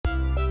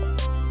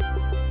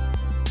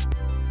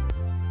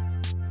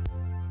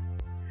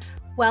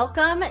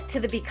Welcome to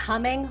the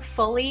Becoming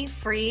Fully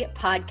Free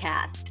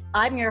podcast.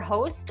 I'm your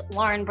host,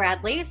 Lauren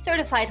Bradley,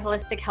 certified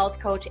holistic health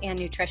coach and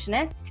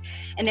nutritionist.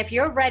 And if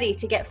you're ready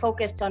to get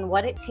focused on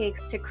what it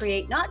takes to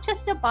create not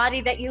just a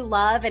body that you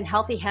love and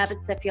healthy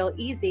habits that feel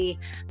easy,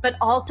 but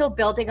also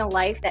building a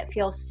life that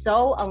feels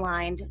so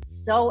aligned,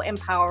 so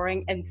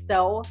empowering, and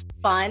so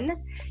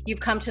fun, you've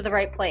come to the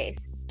right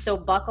place. So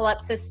buckle up,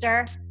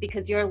 sister,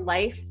 because your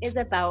life is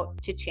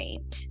about to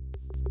change.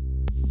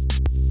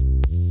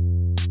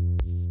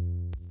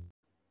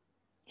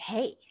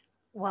 Hey,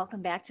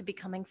 welcome back to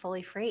Becoming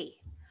Fully Free.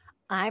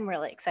 I'm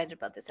really excited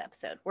about this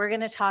episode. We're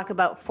going to talk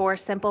about 4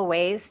 simple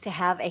ways to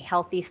have a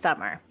healthy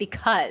summer,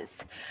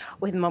 because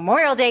with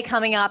Memorial Day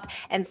coming up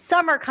and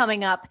summer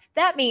coming up,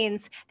 that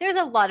means there's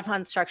a lot of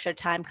unstructured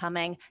time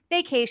coming,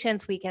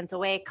 vacations, weekends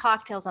away,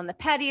 cocktails on the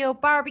patio,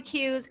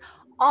 barbecues,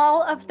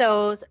 all of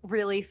those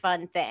really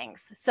fun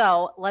things.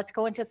 So let's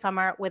go into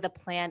summer with a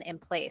plan in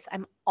place.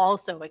 I'm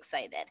also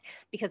excited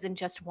because in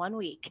just 1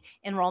 week,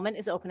 enrollment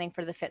is opening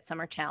for the Fit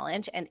Summer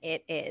Challenge, and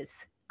it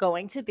is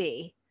going to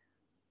be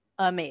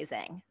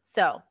amazing.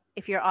 So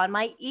if you're on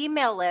my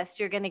email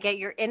list, you're going to get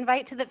your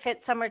invite to the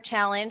Fit Summer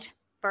Challenge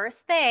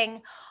first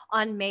thing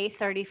on May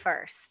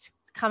 31st.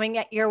 It's coming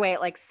your way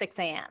at like 6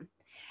 a.m.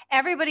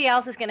 Everybody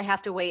else is going to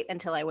have to wait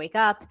until I wake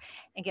up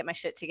and get my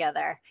shit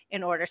together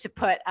in order to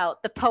put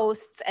out the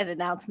posts and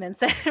announcements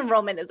that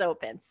enrollment is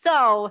open.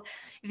 So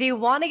if you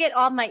want to get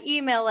on my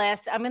email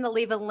list, I'm going to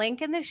leave a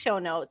link in the show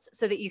notes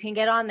so that you can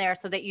get on there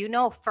so that you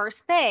know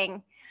first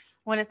thing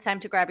when it's time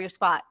to grab your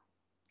spot.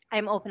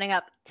 I'm opening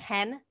up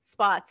 10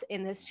 spots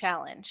in this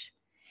challenge,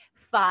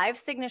 5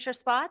 signature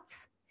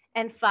spots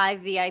and 5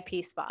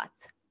 VIP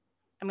spots.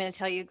 I'm going to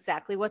tell you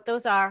exactly what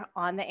those are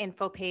on the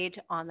info page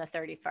on the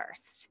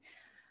 31st.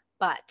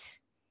 But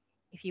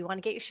if you want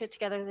to get your shit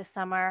together this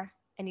summer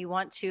and you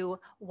want to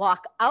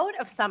walk out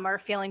of summer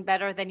feeling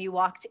better than you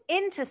walked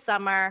into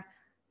summer,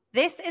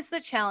 this is the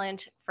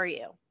challenge for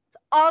you.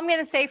 That's all I'm going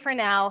to say for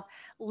now.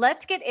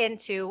 Let's get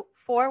into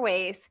 4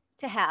 ways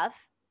to have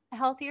a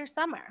healthier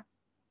summer.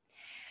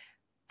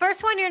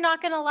 First one you're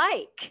not going to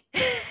like,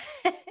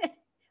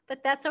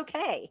 but that's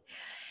okay.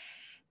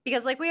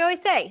 Because like we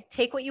always say,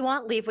 take what you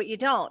want, leave what you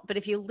don't. But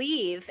if you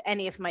leave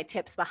any of my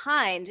tips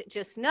behind,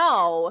 just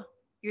know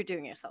you're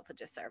doing yourself a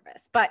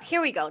disservice. But here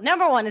we go.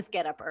 Number 1 is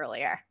get up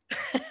earlier.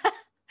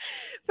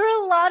 For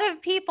a lot of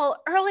people,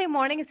 early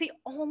morning is the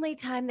only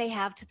time they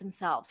have to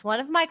themselves. One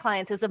of my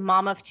clients is a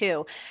mom of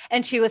 2,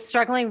 and she was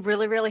struggling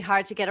really, really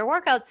hard to get her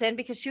workouts in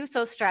because she was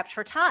so strapped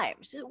for time.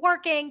 She's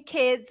working,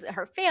 kids,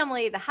 her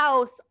family, the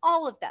house,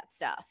 all of that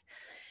stuff.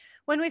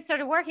 When we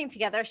started working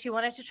together, she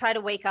wanted to try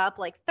to wake up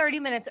like 30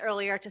 minutes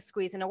earlier to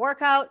squeeze in a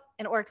workout,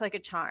 and it worked like a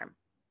charm.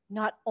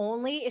 Not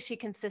only is she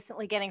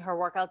consistently getting her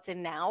workouts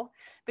in now,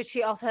 but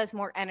she also has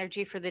more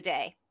energy for the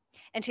day.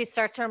 And she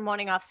starts her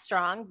morning off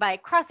strong by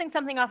crossing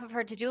something off of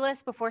her to-do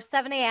list before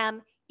 7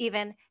 a.m.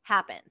 even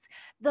happens.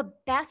 The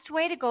best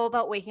way to go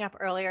about waking up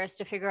earlier is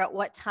to figure out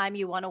what time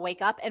you want to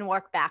wake up and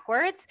work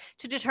backwards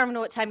to determine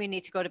what time you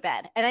need to go to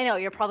bed. And I know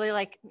you're probably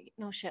like,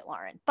 no shit,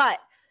 Lauren, but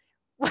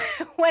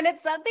when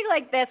it's something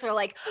like this, we're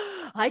like,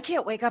 I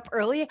can't wake up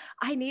early.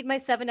 I need my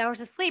 7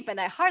 hours of sleep and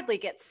I hardly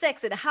get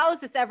 6. And how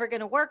is this ever going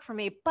to work for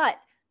me? But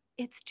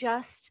it's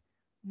just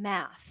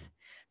math.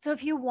 So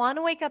if you want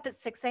to wake up at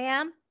 6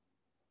 a.m.,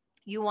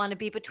 you want to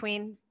be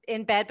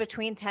in bed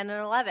between 10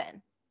 and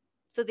 11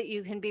 so that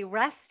you can be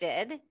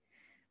rested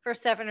for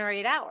 7 or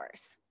 8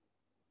 hours.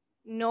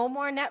 No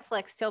more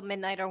Netflix till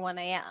midnight or 1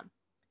 a.m.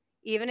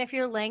 Even if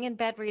you're laying in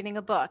bed reading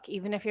a book,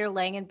 even if you're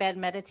laying in bed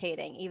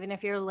meditating, even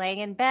if you're laying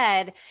in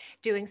bed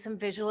doing some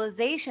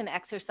visualization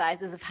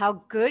exercises of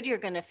how good you're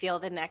going to feel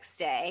the next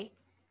day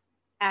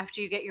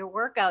after you get your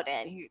workout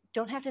in. You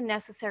don't have to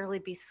necessarily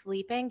be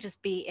sleeping,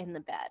 just be in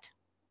the bed,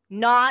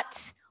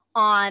 not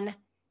on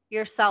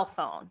your cell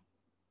phone.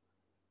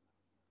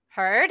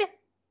 Heard?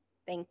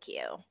 Thank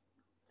you.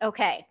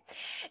 Okay.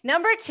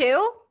 Number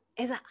 2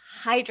 is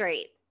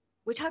hydrate.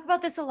 We talk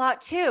about this a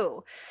lot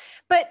too,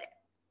 but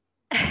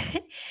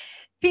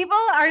people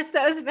are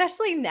so,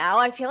 especially now,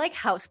 I feel like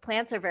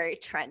houseplants are very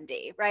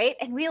trendy, right?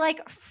 And we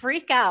like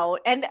freak out.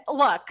 And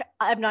look,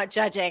 I'm not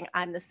judging.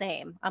 I'm the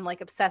same. I'm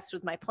like obsessed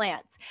with my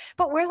plants,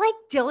 but we're like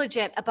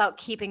diligent about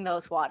keeping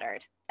those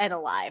watered and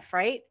alive,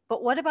 right?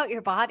 But what about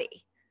your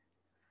body?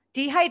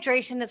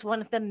 Dehydration is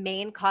one of the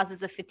main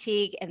causes of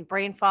fatigue and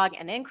brain fog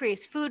and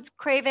increased food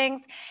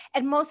cravings.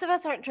 And most of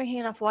us aren't drinking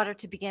enough water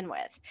to begin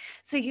with.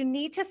 So you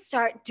need to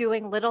start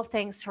doing little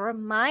things to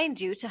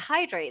remind you to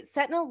hydrate.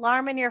 Set an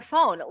alarm in your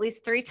phone at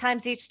least 3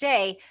 times each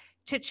day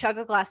to chug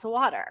a glass of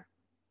water.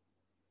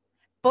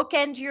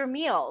 Bookend your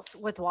meals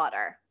with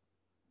water.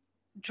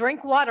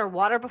 Drink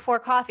water before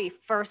coffee,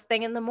 first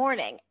thing in the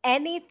morning.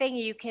 Anything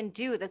you can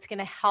do that's going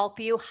to help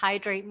you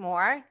hydrate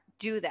more,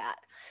 do that.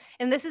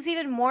 And this is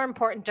even more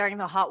important during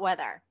the hot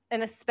weather,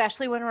 and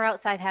especially when we're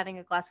outside having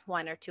a glass of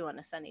wine or 2 on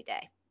a sunny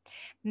day.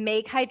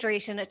 Make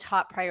hydration a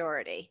top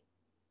priority,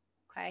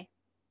 okay?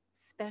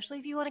 Especially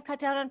if you want to cut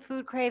down on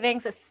food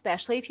cravings,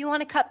 especially if you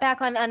want to cut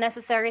back on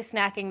unnecessary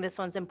snacking, this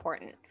one's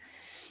important.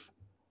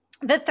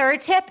 The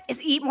third tip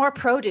is eat more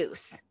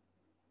produce,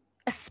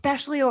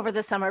 especially over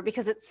the summer,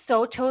 because it's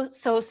so tasty.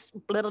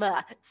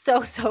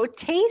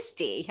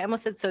 I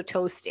almost said so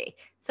toasty,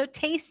 so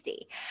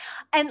tasty.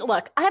 And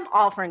look, I'm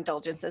all for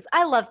indulgences.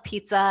 I love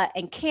pizza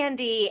and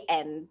candy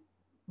and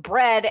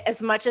bread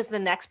as much as the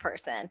next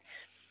person.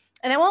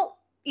 And I won't,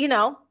 I'm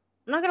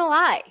not going to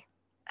lie.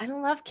 I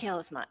don't love kale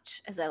as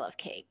much as I love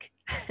cake.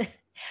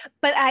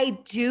 But I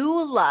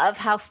do love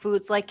how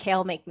foods like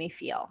kale make me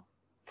feel.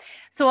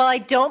 So while I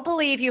don't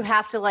believe you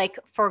have to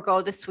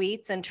forego the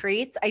sweets and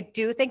treats, I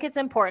do think it's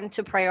important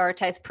to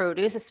prioritize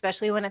produce,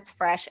 especially when it's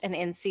fresh and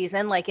in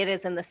season like it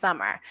is in the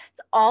summer.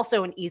 It's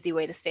also an easy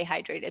way to stay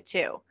hydrated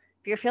too.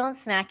 If you're feeling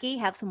snacky,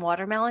 have some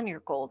watermelon,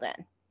 you're golden.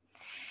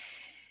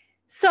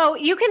 So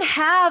you can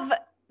have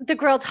the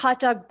grilled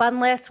hot dog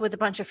bunless with a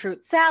bunch of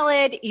fruit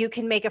salad. You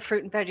can make a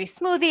fruit and veggie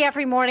smoothie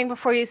every morning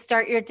before you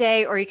start your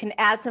day, or you can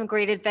add some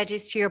grated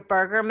veggies to your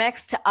burger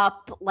mix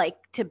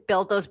to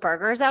build those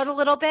burgers out a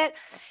little bit.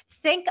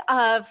 Think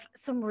of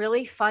some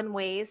really fun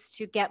ways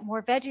to get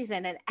more veggies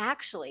in. And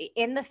actually,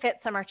 in the Fit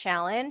Summer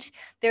Challenge,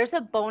 there's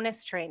a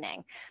bonus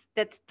training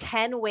that's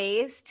 10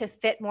 ways to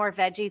fit more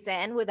veggies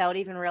in without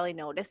even really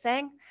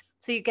noticing.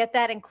 So you get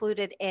that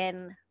included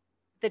in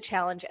the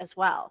challenge as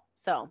well.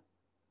 So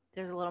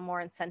there's a little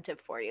more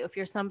incentive for you. If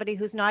you're somebody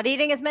who's not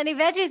eating as many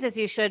veggies as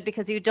you should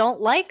because you don't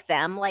like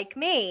them, like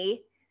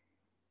me,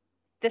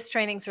 this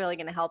training's really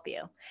going to help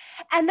you.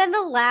 And then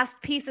the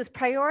last piece is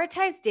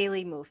prioritize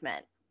daily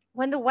movement.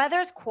 When the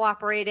weather's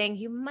cooperating,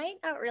 you might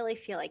not really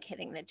feel like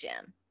hitting the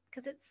gym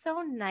because it's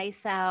so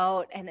nice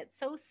out and it's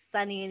so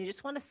sunny and you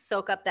just want to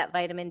soak up that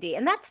vitamin D,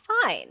 and that's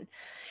fine.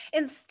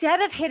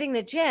 Instead of hitting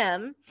the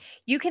gym,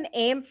 you can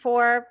aim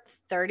for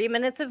 30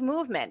 minutes of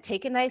movement.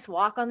 Take a nice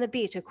walk on the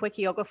beach, a quick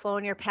yoga flow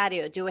in your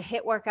patio, do a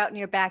HIIT workout in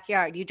your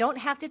backyard. You don't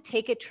have to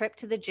take a trip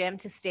to the gym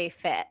to stay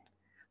fit.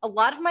 A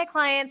lot of my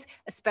clients,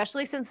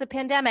 especially since the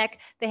pandemic,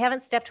 they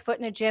haven't stepped foot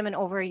in a gym in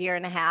over a year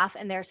and a half,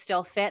 and they're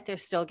still fit. They're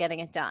still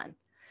getting it done.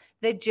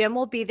 The gym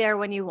will be there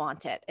when you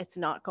want it. It's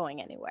not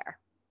going anywhere.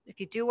 If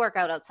you do work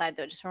out outside,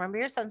 though, just remember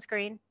your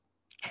sunscreen.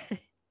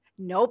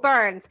 No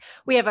burns.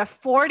 We have a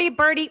 40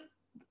 birdie.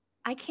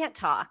 I can't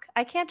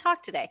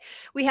talk today.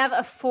 We have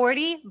a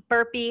 40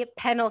 burpee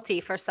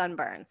penalty for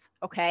sunburns.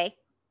 Okay.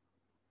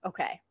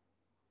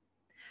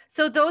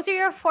 So those are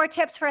your 4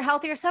 tips for a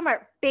healthier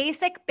summer.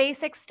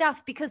 Basic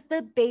stuff, because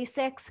the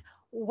basics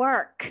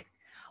work.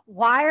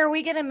 Why are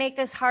we going to make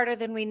this harder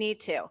than we need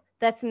to?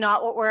 That's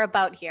not what we're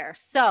about here.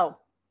 So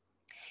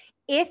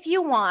if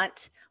you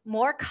want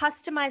more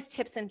customized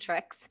tips and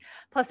tricks,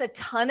 plus a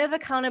ton of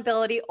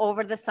accountability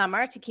over the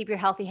summer to keep your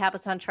healthy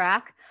habits on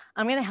track,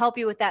 I'm going to help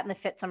you with that in the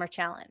Fit Summer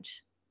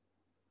Challenge.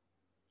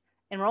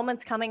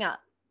 Enrollment's coming up.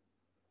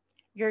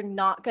 You're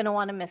not going to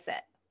want to miss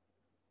it.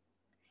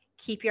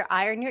 Keep your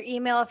eye on your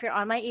email if you're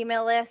on my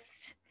email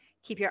list.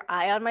 Keep your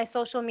eye on my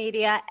social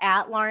media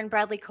at Lauren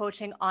Bradley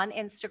Coaching on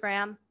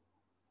Instagram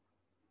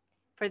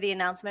for the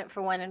announcement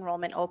for when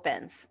enrollment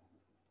opens.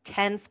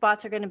 10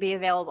 spots are going to be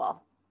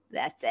available.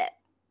 That's it.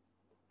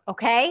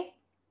 Okay?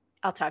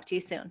 I'll talk to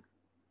you soon.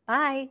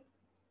 Bye.